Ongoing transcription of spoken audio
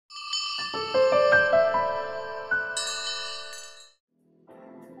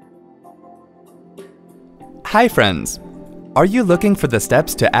Hi friends! Are you looking for the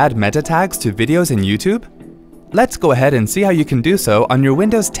steps to add meta tags to videos in YouTube? Let's go ahead and see how you can do so on your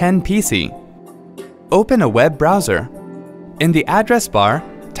Windows 10 PC. Open a web browser. In the address bar,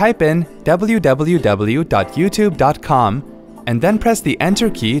 type in www.youtube.com and then press the Enter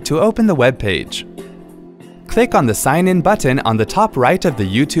key to open the web page. Click on the Sign In button on the top right of the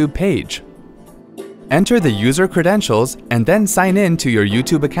YouTube page. Enter the user credentials and then sign in to your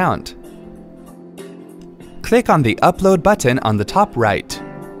YouTube account. Click on the Upload button on the top right.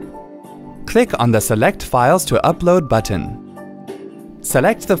 Click on the Select Files to Upload button.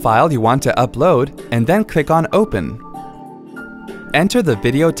 Select the file you want to upload and then click on Open. Enter the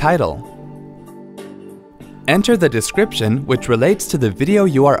video title. Enter the description which relates to the video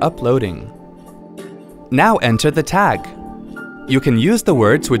you are uploading. Now enter the tag. You can use the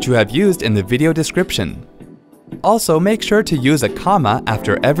words which you have used in the video description. Also, make sure to use a comma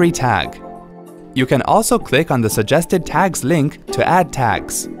after every tag. You can also click on the Suggested Tags link to add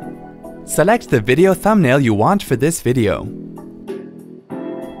tags. Select the video thumbnail you want for this video.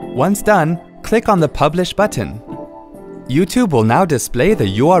 Once done, click on the Publish button. YouTube will now display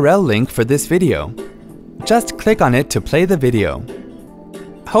the URL link for this video. Just click on it to play the video.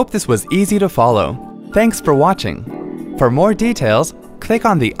 Hope this was easy to follow. Thanks for watching. For more details, click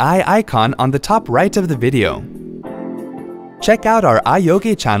on the eye icon on the top right of the video. Check out our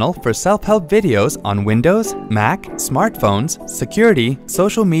iYogi channel for self-help videos on Windows, Mac, smartphones, security,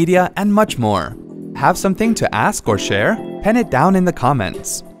 social media, and much more. Have something to ask or share? Pen it down in the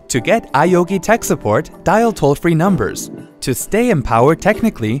comments. To get iYogi tech support, dial toll-free numbers. To stay empowered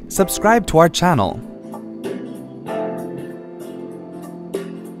technically, subscribe to our channel.